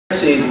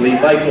Will be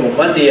Michael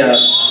Mundia.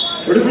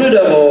 For the Blue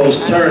Devils,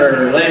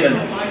 Turner Lehman.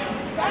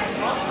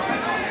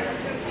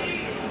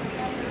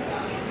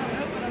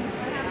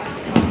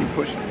 Keep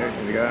pushing. There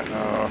we got.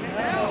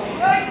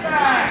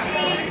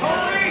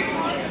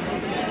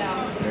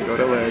 There go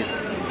the leg.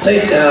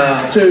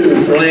 Takedown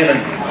 2 for Lehman.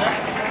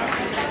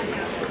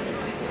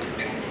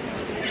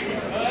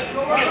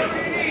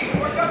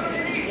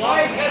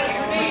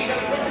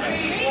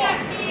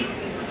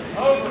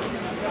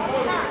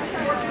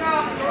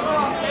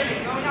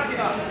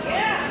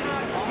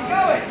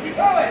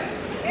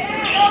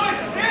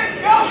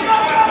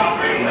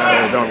 No,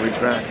 don't reach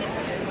back.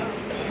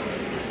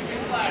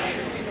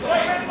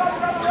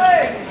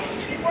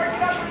 Keep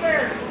working up from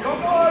there.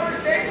 Don't go over,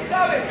 stay your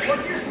stomach.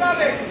 Work your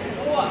stomach.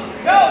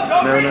 No.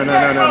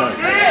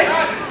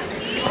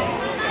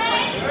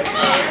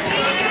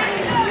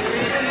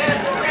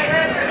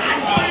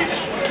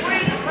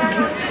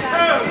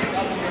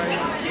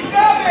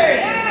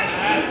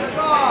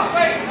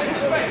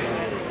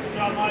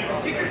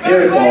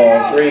 Here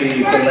fall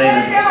 3 for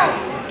Lehman.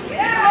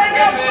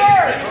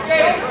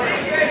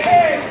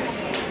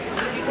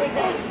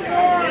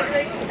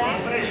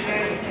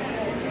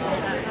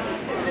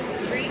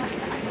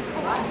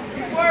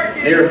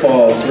 Near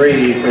fall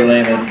 3 for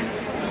Lehman.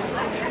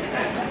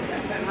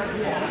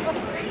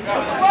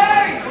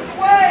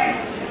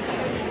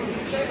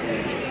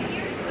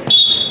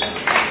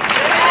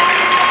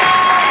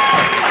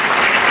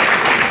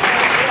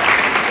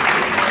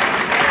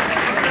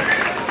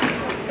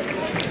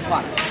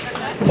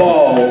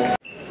 Fall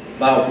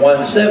about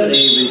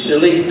 170 with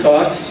Shalik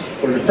Cox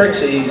for the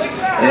Frixies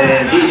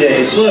and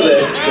DJ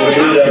Slivick for the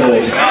Blue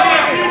Devils.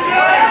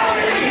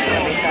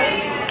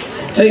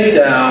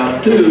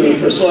 Takedown 2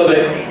 for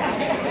Slivick.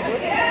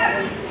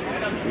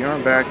 Get the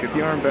arm back, get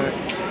the arm back.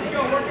 Get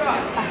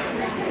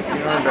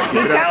the arm back.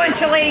 Keep going,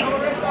 Shalik.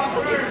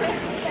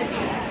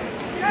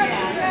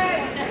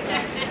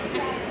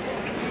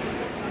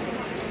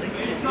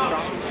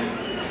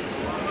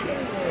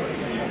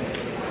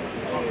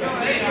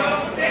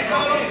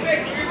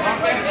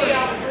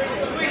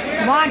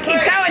 Come on, keep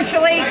going,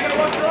 Shalik.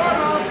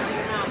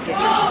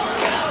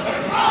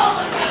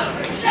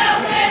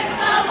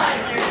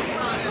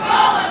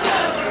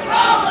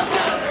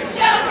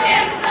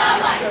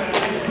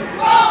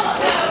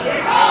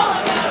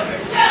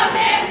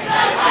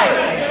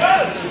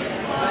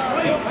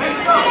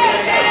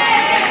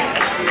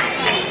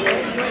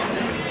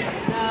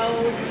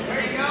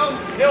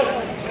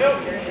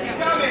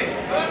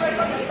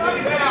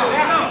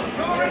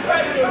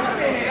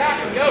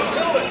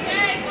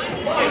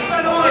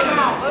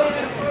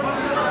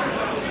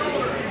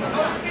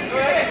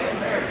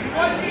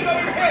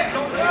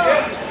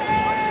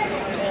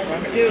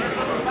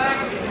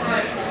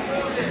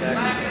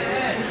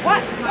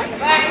 What?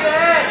 Back of the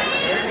head.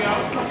 There you go.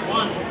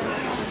 1,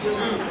 2,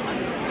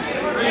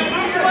 3.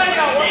 Move your leg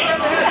out.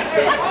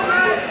 Work on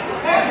the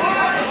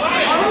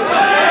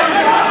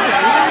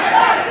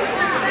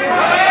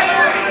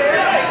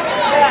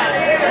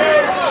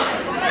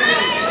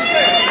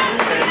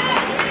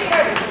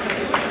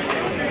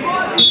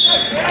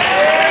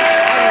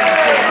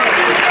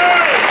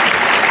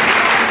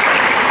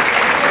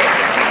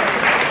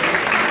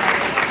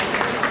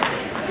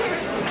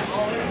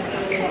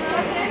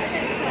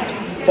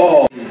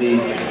Fall will be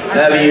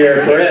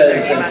Javier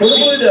Perez, and for the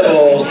Blue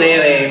Devils,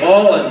 Danny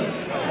Mullins.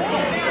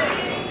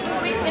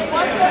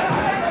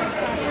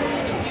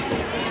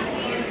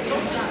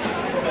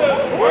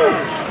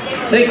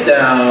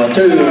 Takedown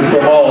 2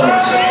 for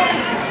Mullins.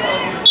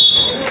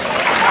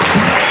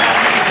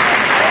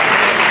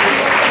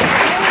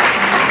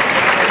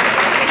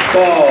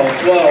 Fall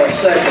 12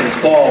 seconds.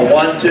 Fall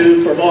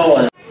 1-2 for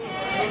Mullins.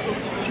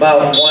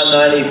 About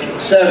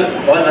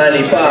 197,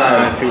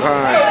 195. Too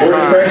high. For the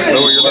Frixies,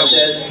 Lower your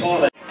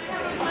level.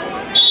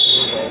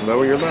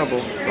 Lower your level.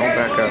 Don't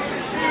back up.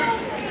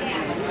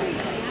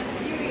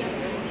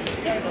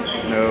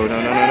 No.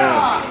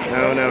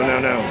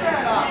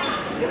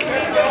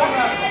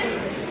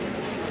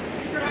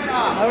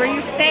 Lower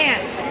your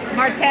stance.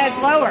 Martez,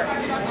 lower.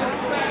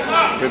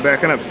 Quit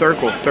backing up.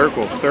 Circle.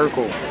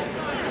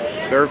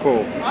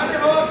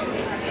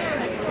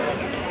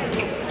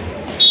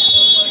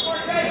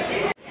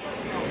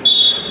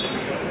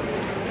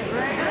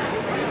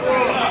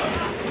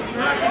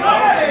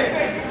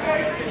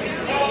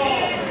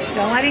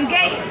 Don't let him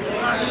get you.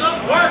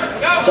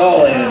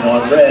 Stalling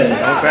on red.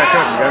 Don't back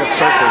up. You got to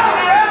circle.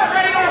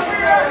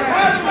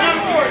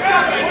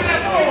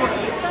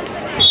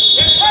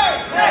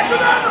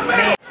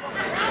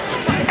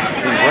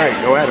 Right.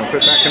 Go at him.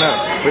 Quit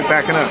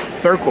backing up.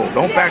 Circle.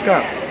 Don't back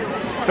up.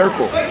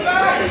 Circle.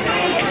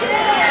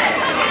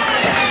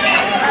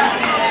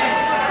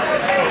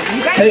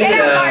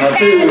 Takedown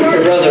 2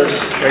 for Brothers.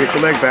 Okay, get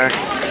your leg back.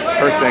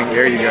 First thing.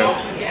 There you go.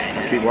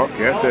 Keep walking.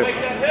 That's it.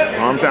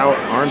 Arms out.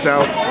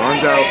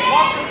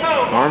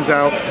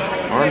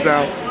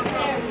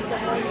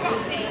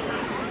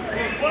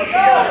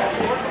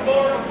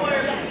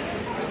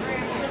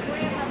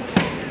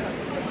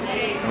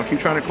 Don't keep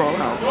trying to crawl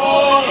out.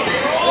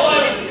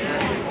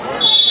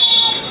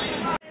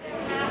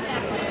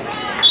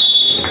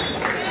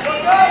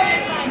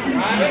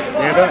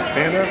 Stand up,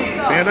 stand up,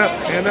 stand up,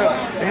 stand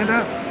up, stand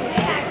up.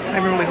 Not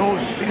even really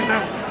holding. Stand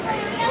up.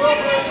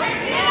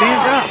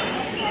 Stand up.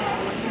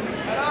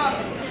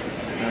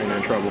 Now you're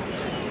in trouble.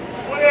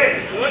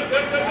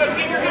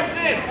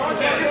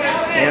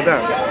 Stand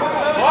up.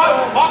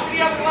 Walk the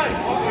other leg.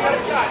 Walk the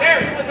other side. There,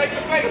 take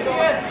the face off.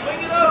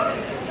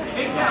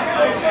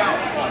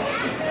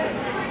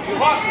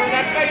 Walk, bring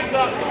that face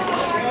up.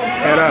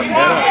 Head up,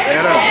 head up,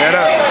 head up, head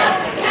up.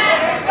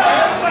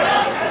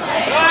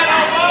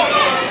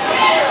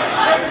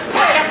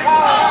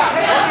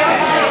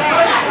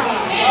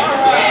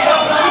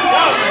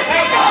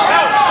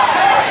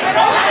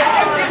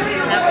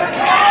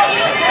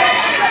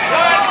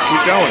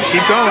 Keep going,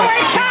 keep going,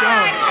 keep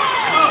going.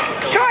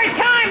 Short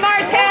time,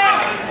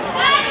 Martez.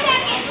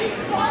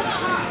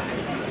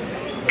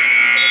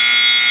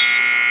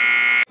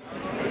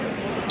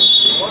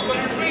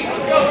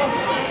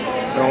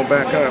 Don't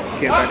back up.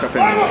 Can't back up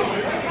anymore.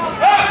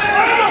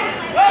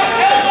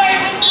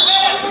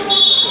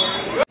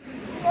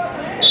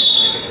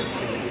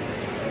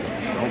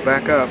 Don't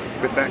back up.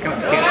 Quit backing up.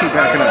 Can't keep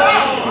backing up.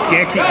 You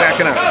can't keep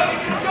backing up.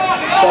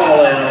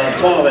 Falling on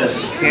Thomas.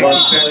 Can't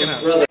keep backing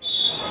up. Brother.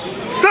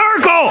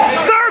 Circle!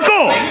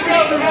 Circle!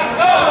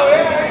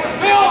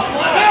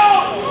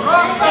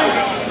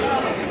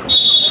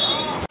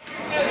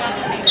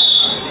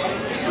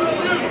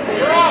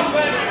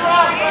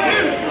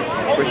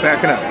 Quit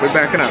backing up. Quit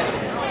backing up.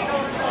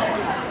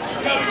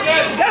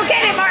 Go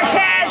get it,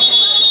 Martez.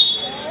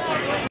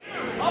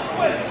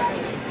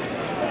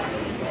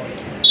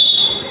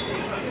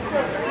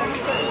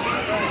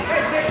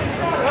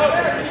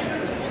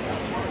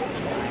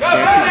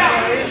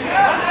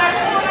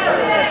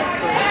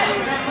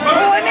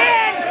 Pull it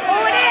in.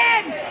 Pull it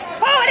in.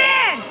 Pull it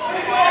in.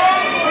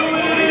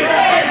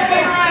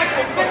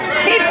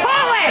 Keep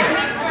pulling.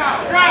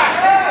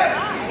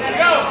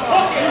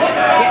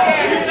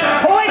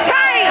 Pull it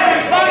tight.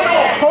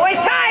 Pull it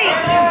tight.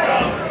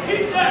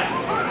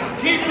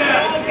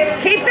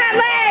 Keep that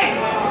leg.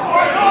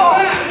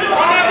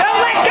 Don't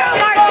let go,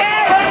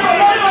 Martez.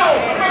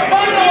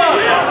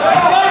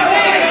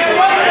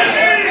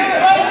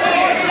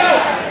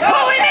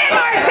 Pull it in,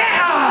 Martez.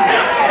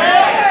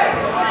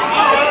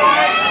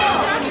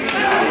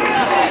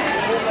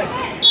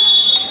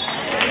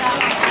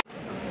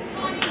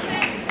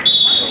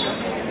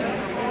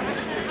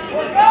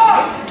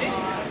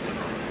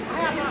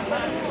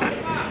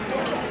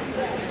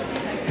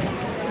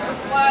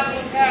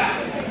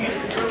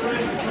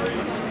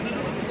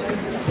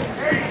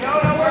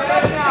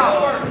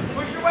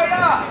 Push your weight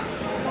up.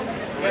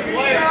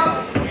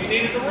 You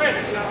needed the wrist.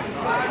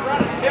 Side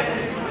run, hip.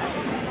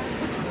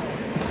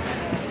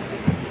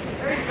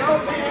 There you go.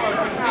 Keep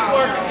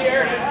working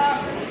here.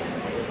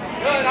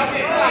 Good, up the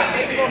side.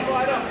 Make it go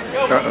slide up. Go.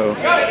 Uh-oh.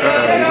 Come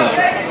on.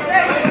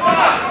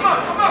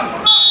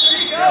 There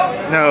you go.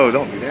 No,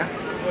 don't do that.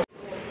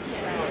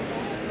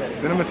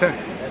 Send him a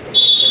text.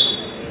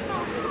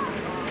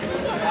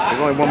 There's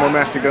only one more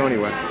match to go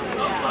anyway.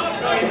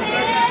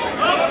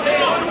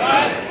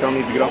 Tell him he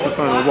needs to get off his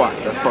phone and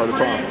watch. That's part of the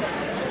problem.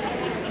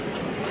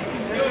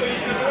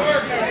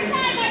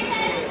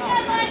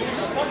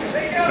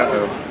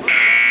 Uh-oh.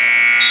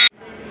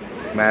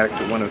 Maddox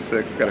at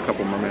 106. He's got a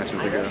couple more matches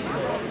to go.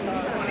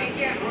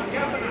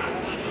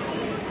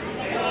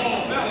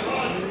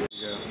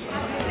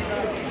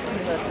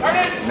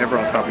 Never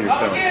on top of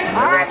yourself.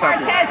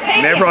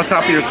 Never on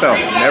top of yourself.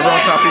 Never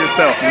on top of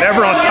yourself.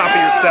 Never on top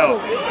of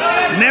yourself.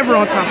 Never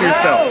on top of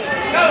yourself.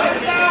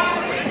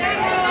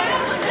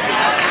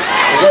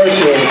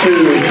 Reversal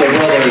 2 for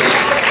brothers.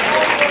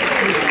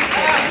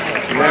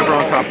 Never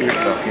on top of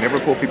yourself. You never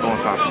pull people on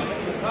top of you.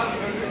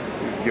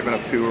 You're just giving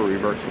up 2 or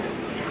reversal.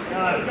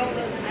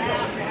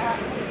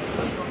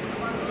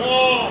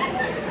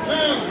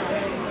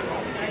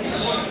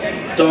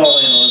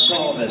 Stalling on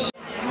Thomas.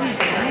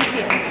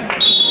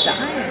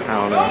 I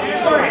don't know.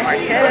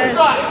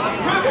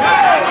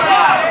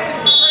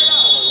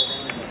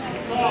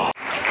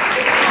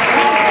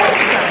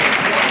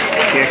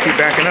 Can't keep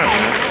backing up,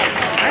 man.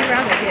 I'd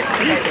rather get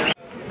beat.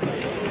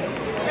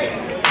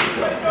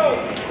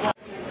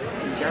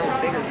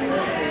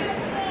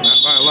 Not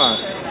by a lot.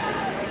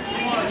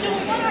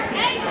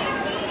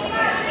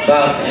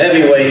 About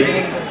heavyweight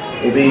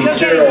will be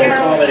Gerald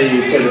Comedy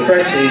for the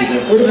Prexies,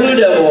 and for the Blue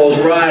Devils,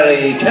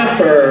 Riley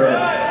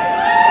Kemper.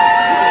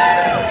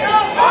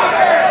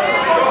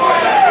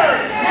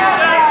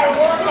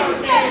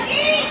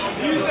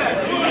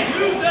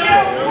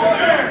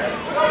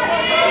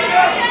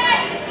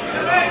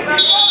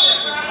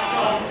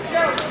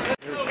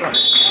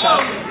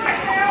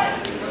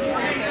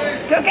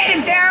 Go get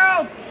him,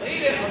 Gerald.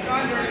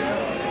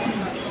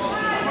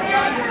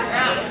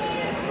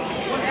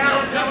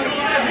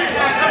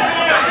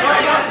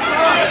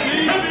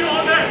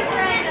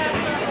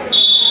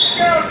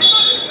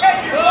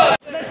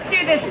 Let's do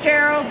this,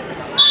 Gerald.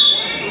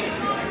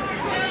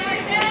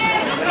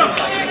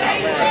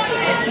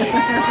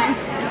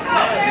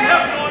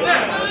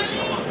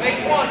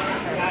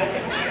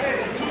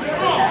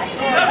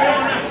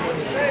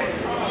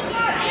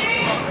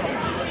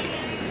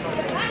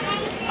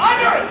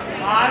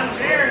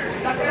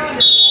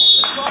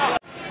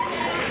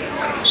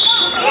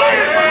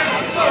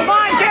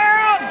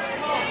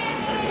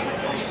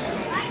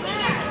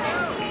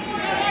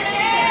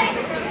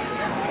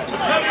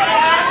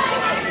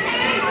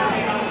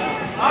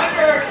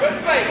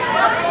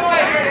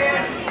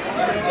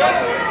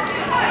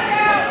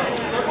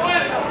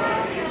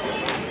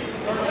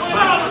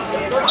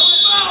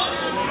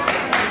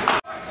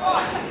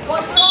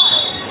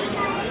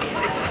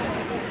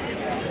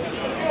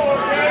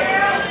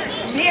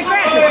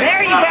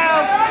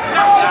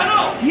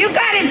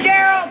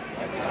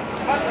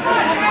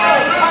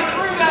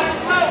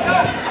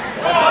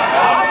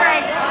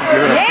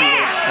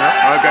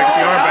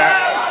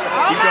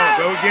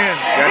 again.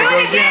 Gotta go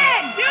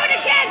again. Do it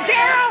again,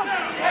 Gerald.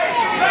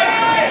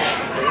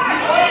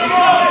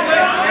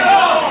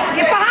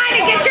 Get behind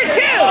and get your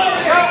 2.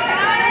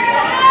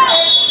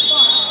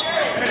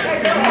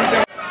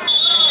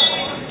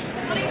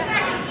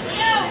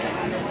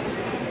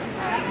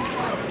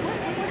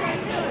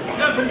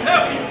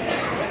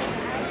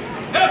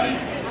 Heavy.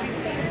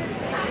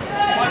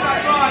 Watch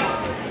out, Ron.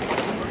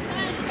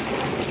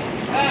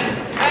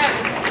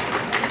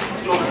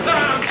 Short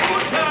time.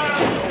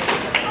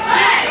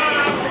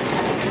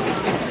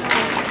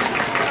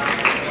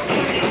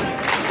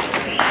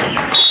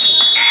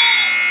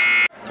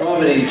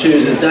 Comedy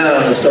chooses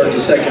down to start the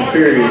second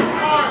period.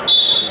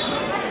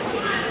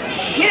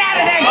 Get out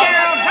of there,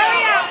 Gerald.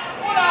 Hurry up.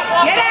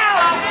 Get out.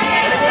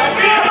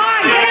 Come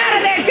on, get out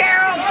of there,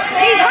 Gerald.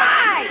 He's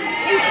high.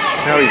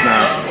 No, he's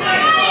not.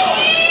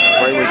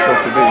 Right where he's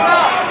supposed to be.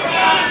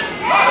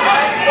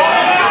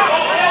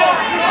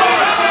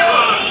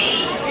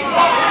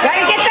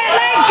 Gotta get that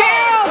leg,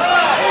 Gerald.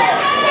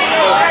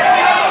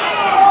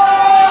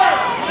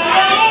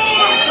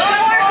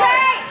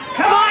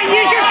 Come on,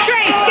 use your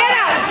strength. Get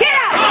up, get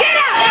up, get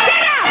up,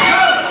 get up.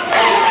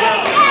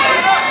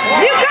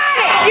 You got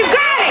it, you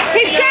got it.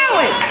 Keep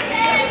going.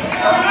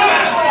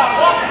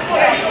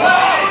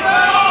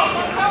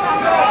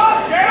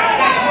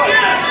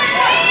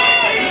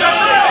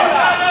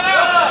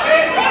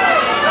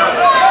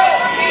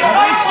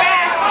 Reach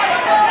back.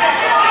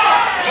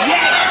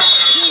 Yes.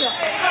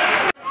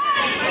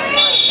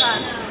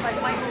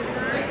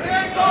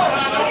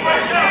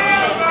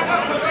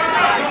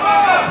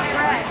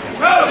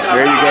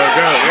 There you go,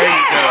 go. There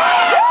you go.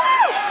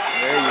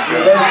 There you go.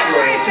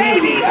 Reversal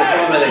 2 for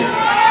Comedy.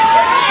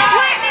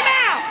 Flatten him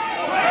out.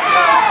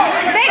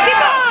 Make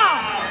him all.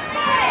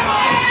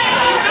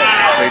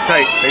 Stay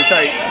tight, stay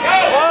tight.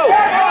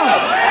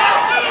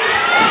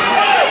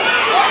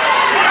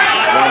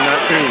 One, not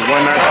two.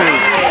 One, not two.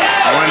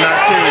 One, not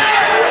two.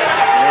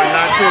 One,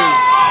 not two.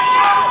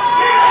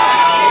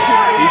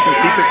 Keep it,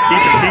 keep it,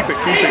 keep it, keep it,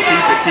 keep it,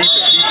 keep it, keep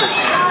it, keep it.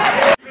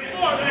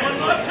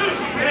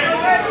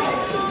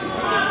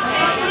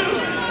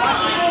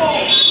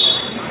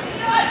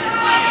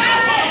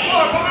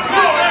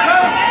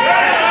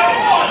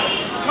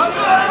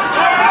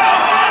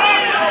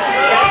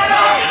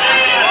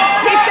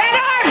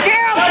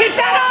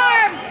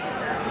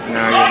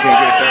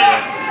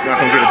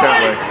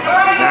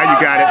 Now you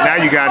got it. Now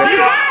you got it. You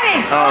got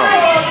it. Oh.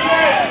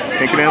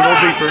 Sink it in a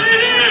little deeper.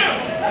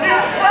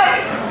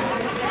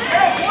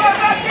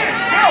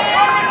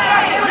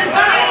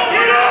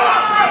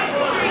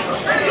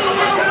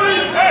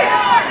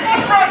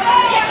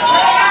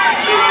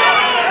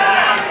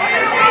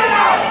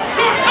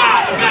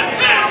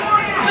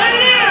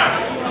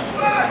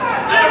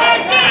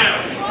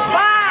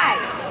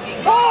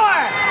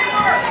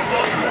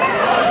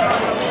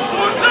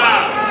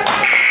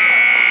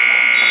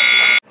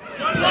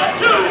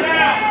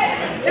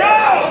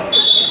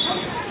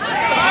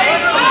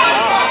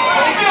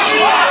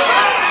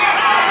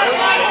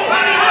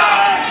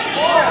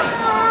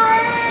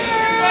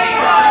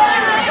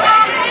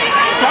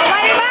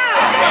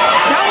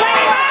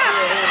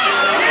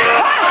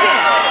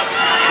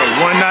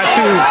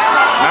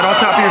 Not on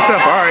top of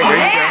yourself. All right, there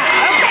you go.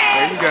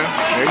 There you go.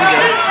 There you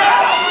go.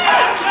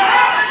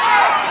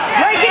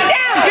 Break it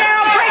down,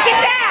 Gerald. Break it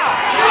down.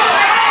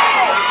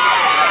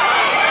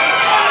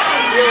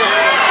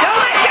 Don't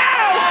let go.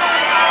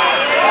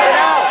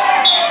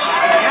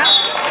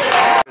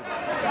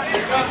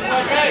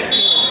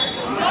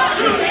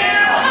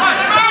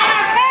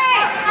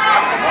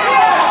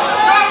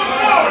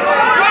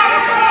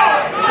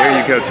 There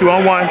you go. 2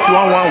 on 1. 2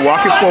 on 1.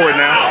 Walk it forward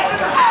now.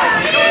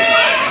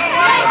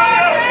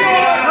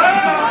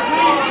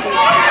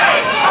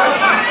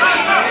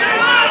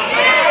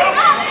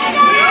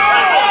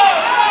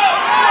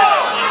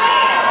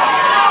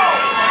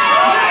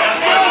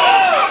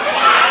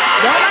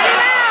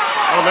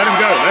 Let him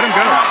go. Let him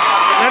go.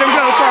 Let him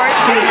go. It's all right.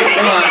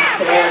 Come on.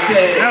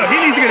 Okay. No, he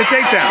needs to get a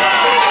takedown.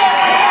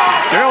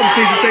 Gerald just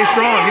needs to stay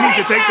strong. He needs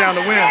a takedown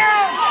to win.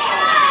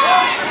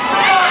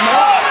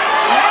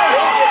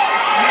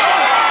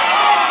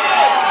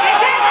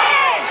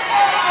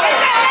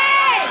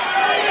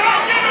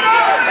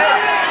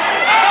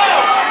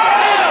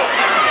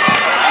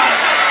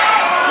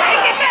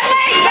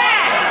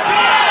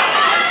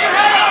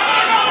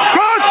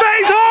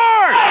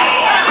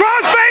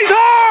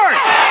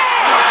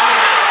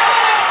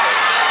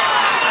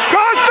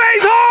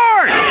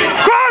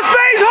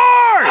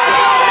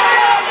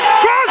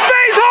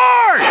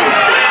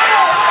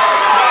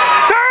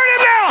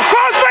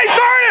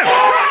 Turn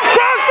him!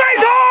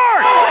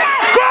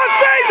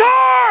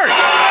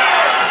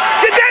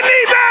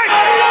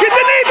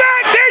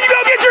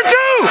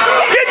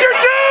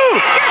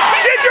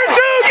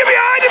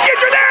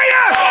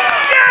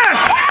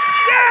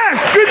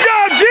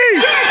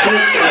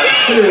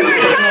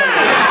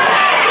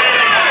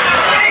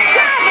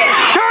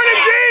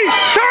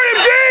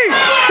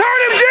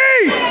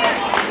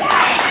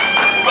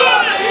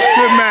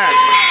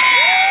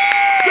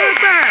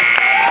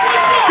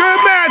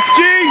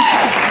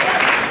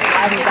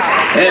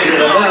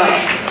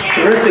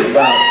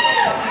 about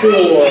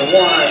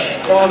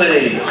 4-1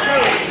 Comedy,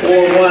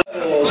 4-1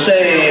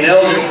 Shane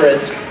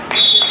Elgin-Fritz.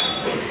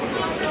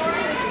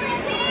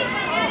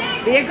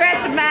 Be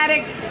aggressive,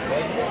 Maddox.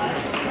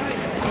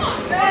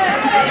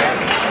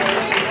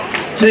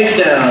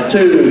 Takedown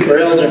 2 for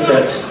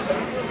Elgin-Fritz.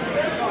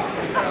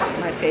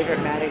 My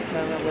favorite Maddox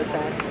moment was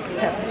that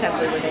pep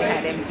assembly where they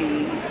had him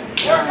be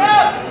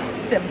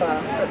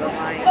Simba for the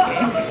Lion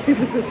King. It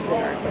was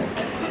hysterical.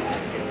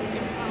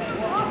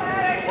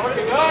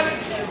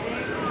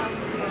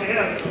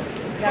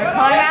 Gotta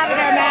climb out of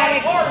there,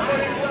 Maddox.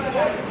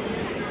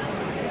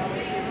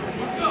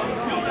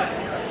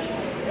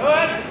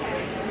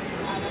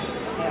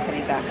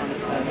 Anthony back on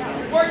his phone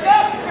again. Work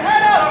up! Get your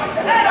head up! Get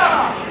your head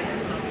up!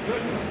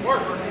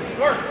 Work.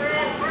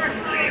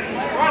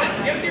 Run it.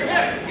 Give it to your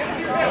hip. Give it to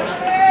your hip.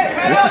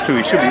 This is who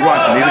he should be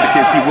watching. These are the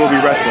kids he will be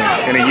wrestling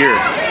in a year.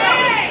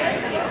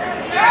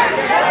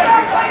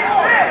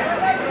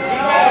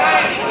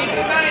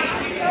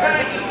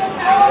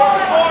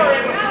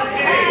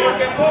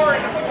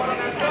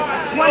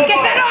 Let's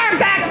get that arm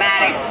back,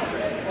 Maddox.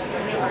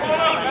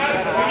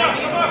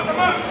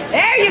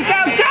 There you go.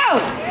 Go.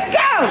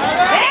 Go.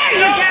 There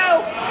you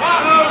go.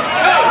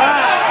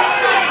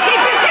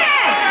 Keep his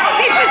head.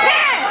 Keep his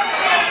head.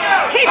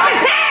 Keep his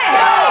head.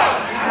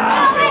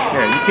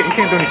 Yeah, you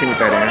can't do anything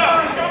with that, Aaron.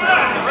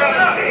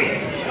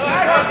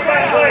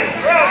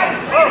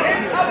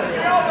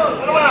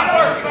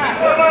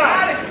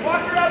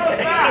 Walk your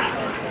elbows back.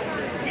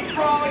 Keep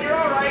crawling, you're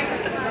all right.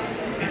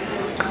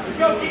 Let's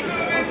go, keep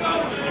moving.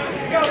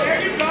 Let's go,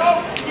 there you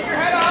go. Keep your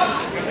head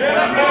up.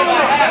 Let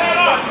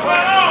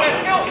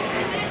go.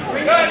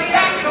 Bring it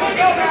back. Don't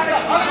go, Max.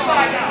 Other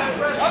side now.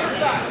 Other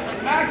side.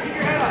 Max, keep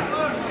your head up.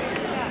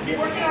 Keep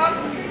working up.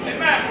 Hey,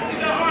 Max, get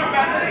that arm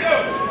back. Let's go.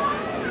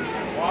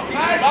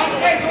 Max,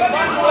 hey, go up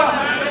this one.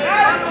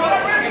 Max, go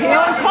up this one.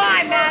 Heel and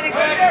climb, Maddox.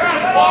 Get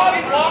off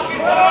and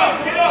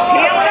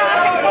Heel it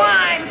off and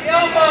climb.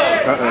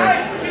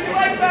 Max, keep your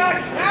leg back.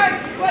 Max,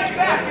 keep your leg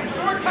back. It's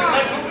short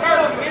time. Don't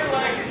curve.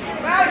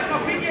 Max, now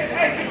keep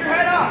your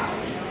head up.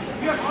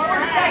 You have 4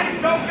 seconds.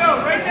 Don't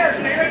go. Right there.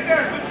 Stay right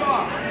there. Good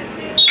job.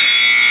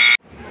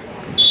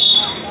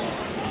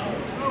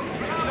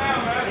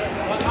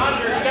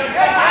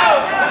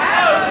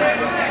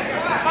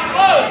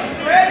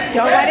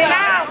 Don't let him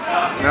out.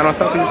 Not on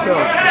top of yourself.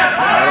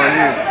 Not on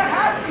you.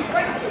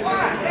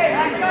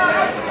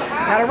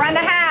 Gotta run the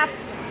half.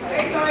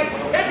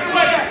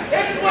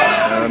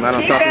 Not on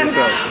Keep top of him.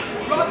 yourself.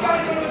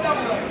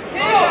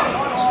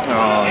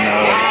 Oh, no.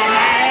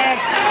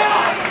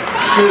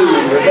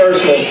 2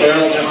 reversal for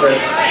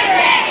Elgin-Fritz.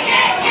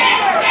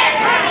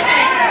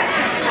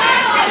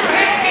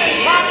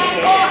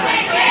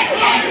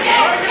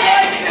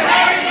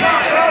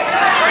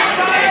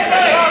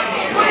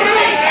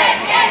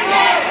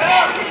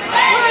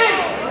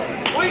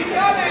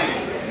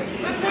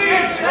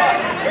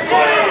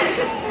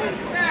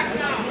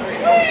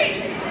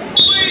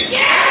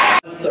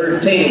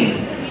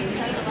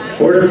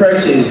 For the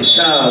Prexies,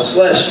 Kyle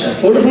Slesh, and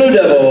for the Blue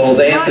Devils,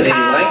 Anthony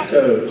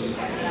Lankos.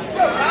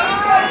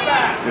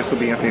 This will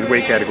be Anthony's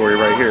weight category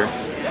right here.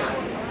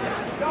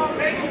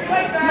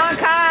 Come on,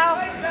 Kyle.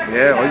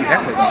 Yeah, oh, you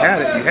had it. You had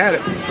it. You had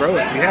it. Throw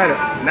it. You had it.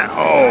 Now,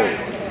 oh.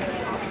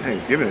 Hey,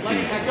 he's giving it to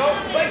you.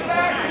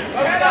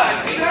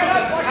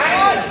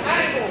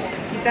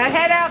 Keep that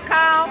head out,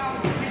 Kyle.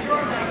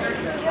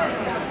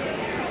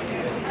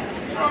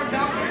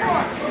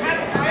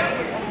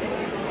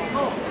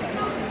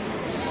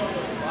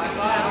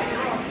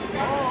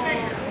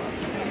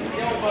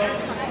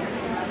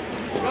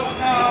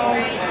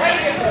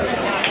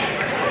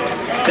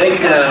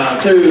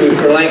 Takedown 2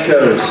 for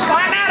Lankos.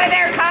 Climb out of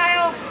there,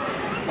 Kyle.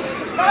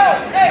 No,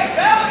 hey,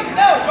 belly,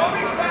 no, don't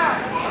reach back.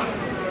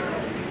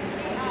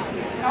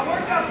 Now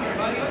work up here,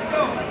 buddy, let's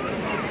go.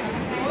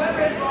 Pull that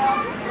wrist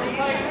off.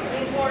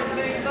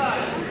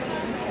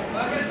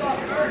 Let wrist off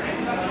first.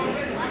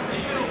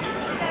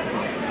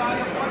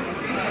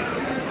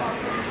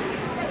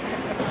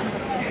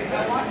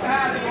 Now watch the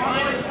hat.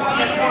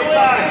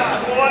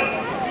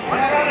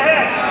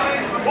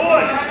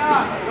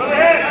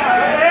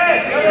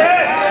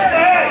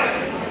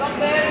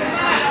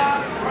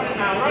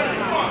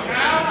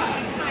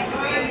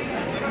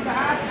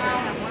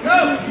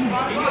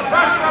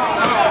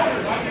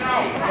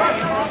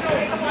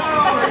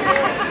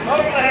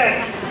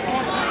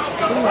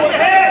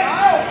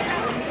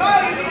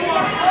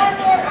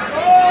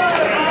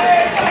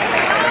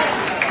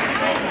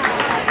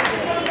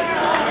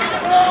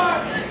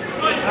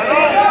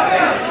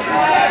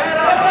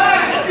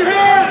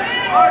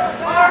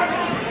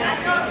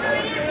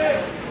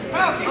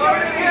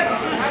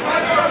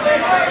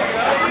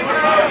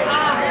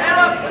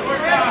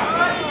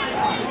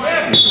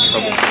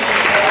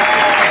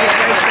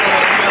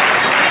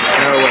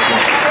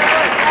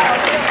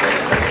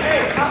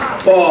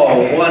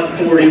 Fall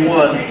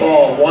 141,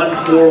 fall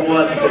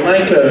 141 for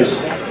Lankos,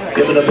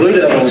 giving the Blue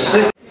Devils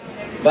 6.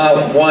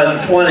 About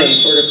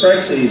 120 for the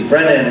Prexies,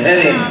 Brennan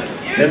Henning,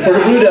 and for the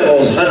Blue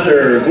Devils,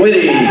 Hunter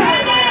Gwitty.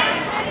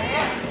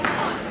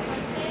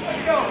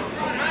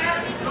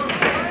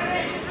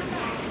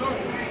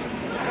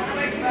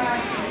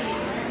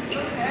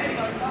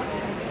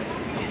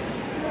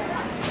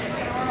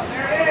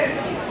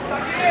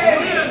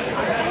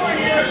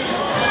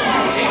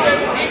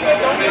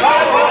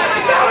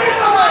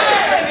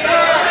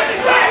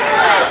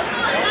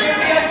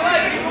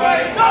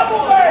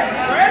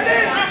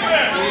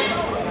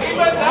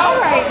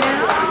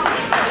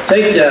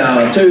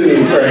 Takedown,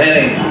 2 for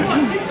Henning.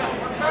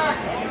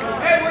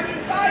 Hey, we're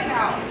inside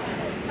now.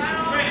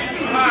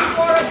 Too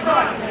far up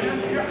front.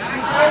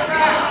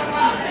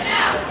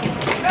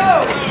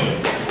 No.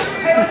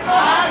 Hey, let's go.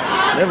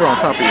 Never on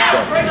top of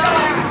yourself.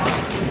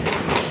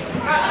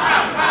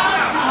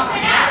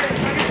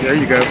 There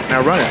you go.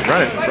 Now run it,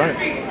 run it, run it.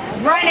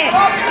 Run it.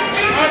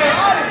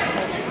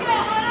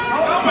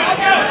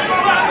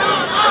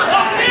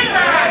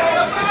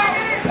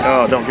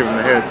 Oh, don't give him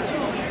the head.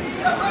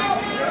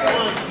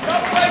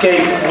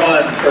 Escape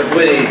 1 for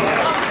Gwitty.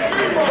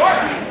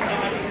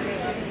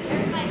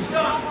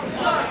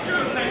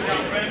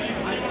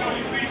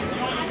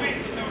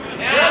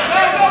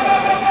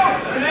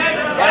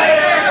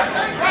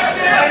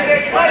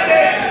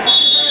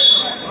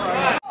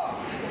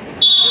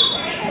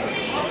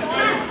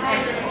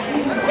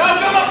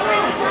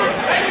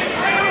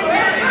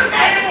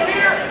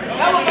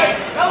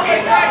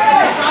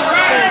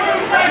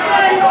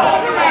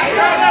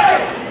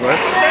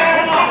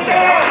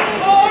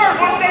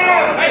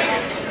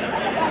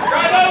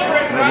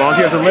 As long as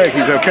he has a leg,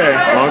 he's okay.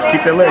 As long as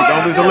keep that leg.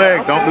 Don't lose a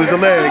leg. Don't lose a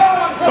leg.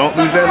 Don't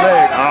lose that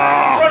leg.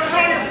 Ah.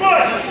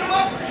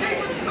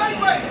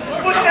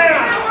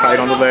 Tight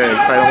on the leg.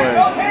 Tight on the leg.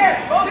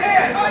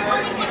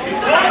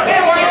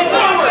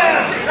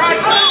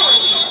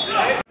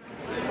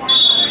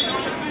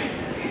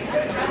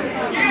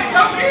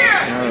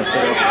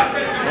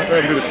 Let's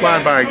let him do the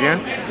slide by again.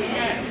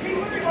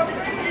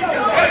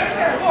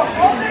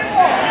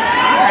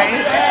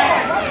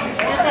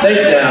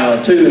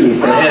 Takedown, 2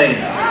 for Henning.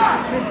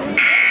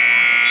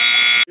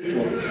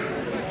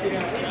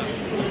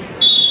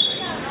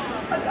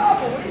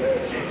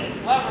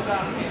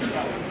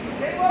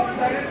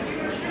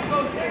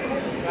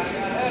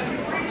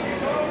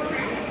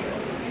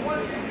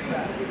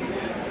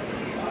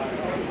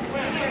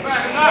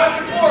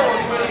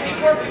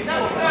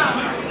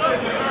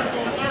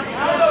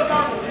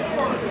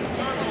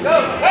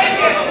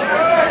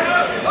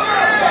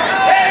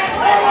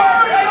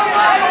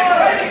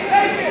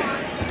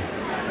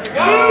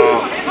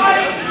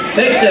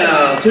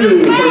 Takedown,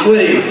 2 for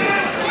Gwitty.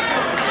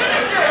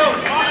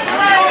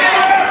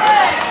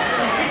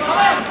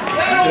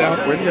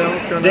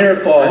 Near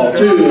fall,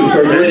 2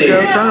 for Gwitty.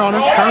 Turn on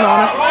it, turn on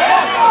it.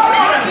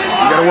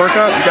 You gotta work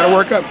up, you gotta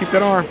work up. Keep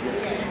that arm.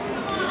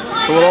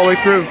 Pull it all the way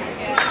through.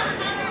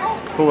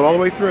 Pull it all the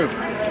way through.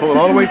 Pull it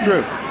all the way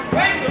through.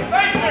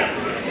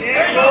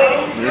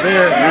 You're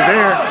there, you're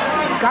there.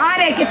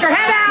 Got it, get your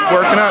head out. Keep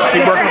working up,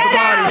 keep working up the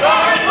body.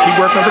 Keep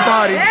working up the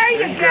body. There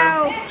you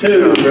go.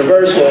 2,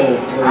 reversal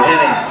for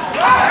Henning.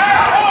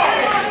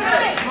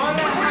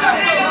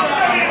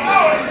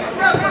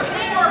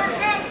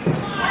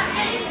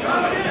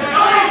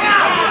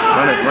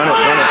 Run it, run it,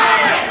 run it.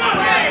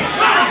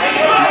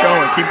 Keep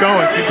going, keep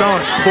going, keep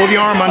going. Pull the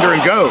arm under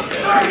and go.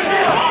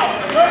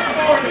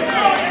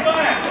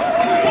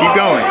 Keep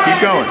going,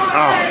 keep going.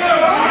 Oh.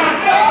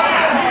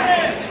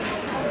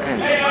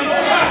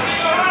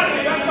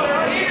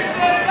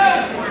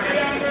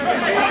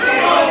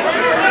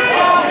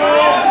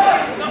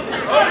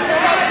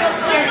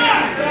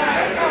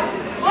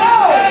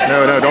 No,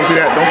 no, don't do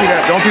that, don't do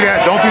that, don't do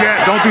that, don't do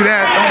that, don't do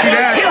that, don't do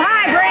that. Too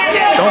high,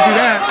 Brandon. Don't do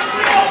that.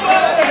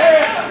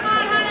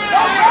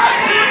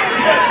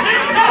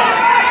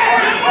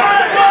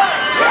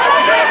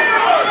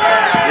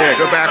 Yeah,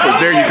 go backwards.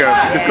 There you go.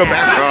 Just go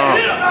back. Oh.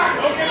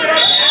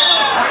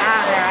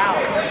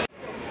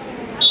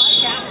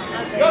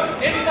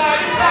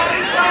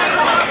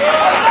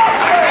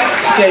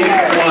 Escape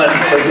 1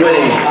 for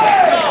Gwitty.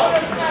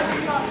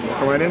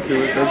 Go right into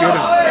it. Go get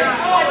him.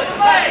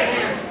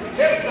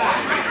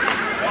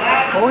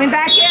 Pulling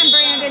back in,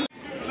 Brandon.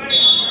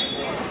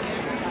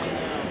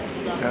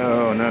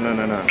 Oh, no, no,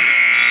 no, no.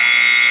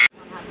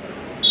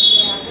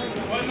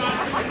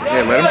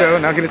 Yeah, let him go.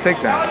 Now get a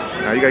takedown.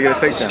 Now you gotta get a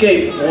takedown.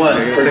 Escape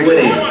 1 for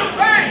Gwitty.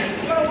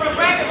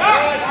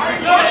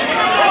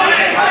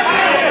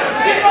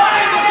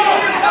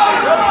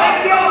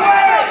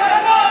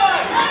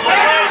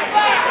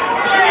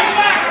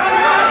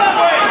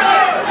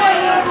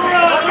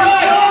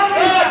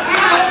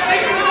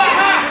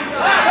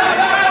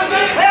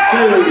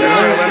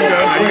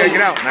 Now you gotta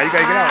get out. Now you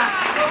gotta get out.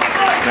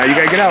 Now you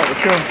gotta get out.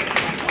 Let's go.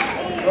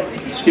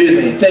 Excuse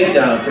me,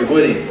 takedown for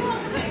Gwitty.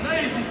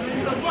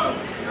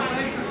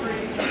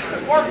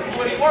 Work,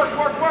 Woody, work,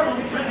 work, work.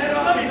 The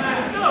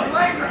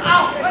legs are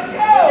out. Let's go.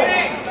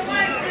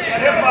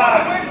 Get him on.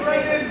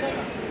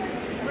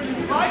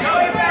 Slide your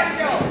legs out,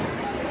 go.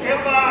 Get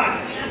him on.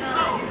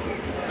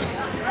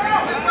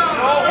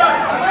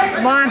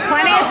 Come on,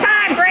 plenty of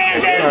time,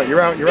 Brandon.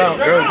 You're out, you're out.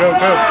 Go, go, go,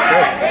 go.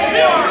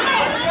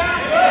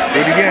 Do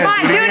it again. Come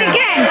on, do it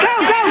again. Go,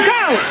 go,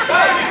 go.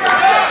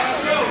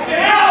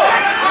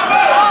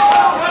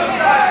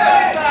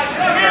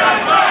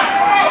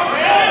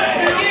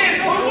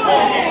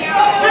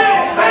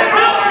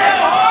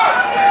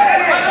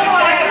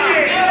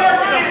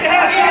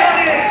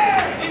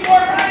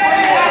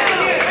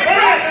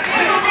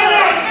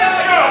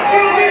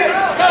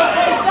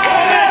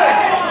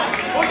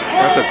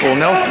 That's a full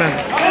Nelson.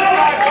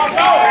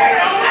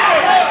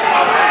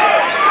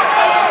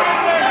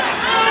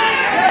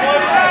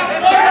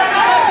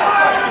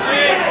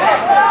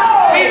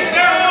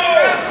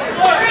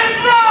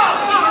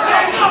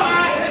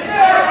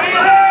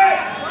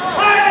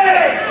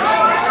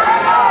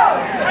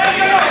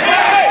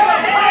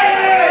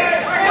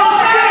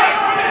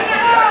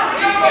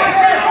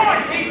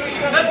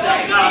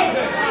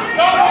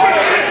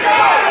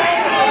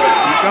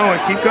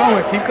 keep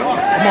going, keep going.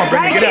 Come on,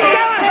 Brandon, get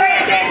out.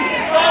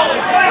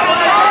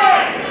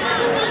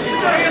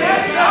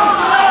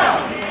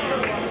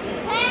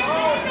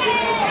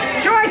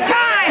 Short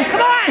time,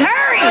 come on,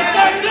 hurry!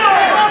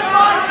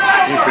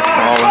 He's just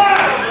stalling.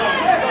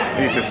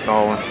 He's just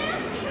stalling.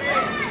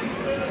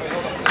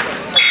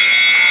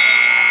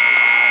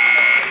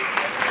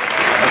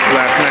 That's the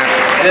last match.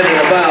 Ended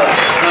about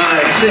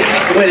 9-6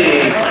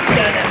 Quiddy.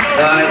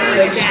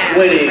 9-6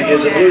 Quiddy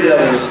gives the Blue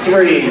Devils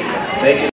 3, making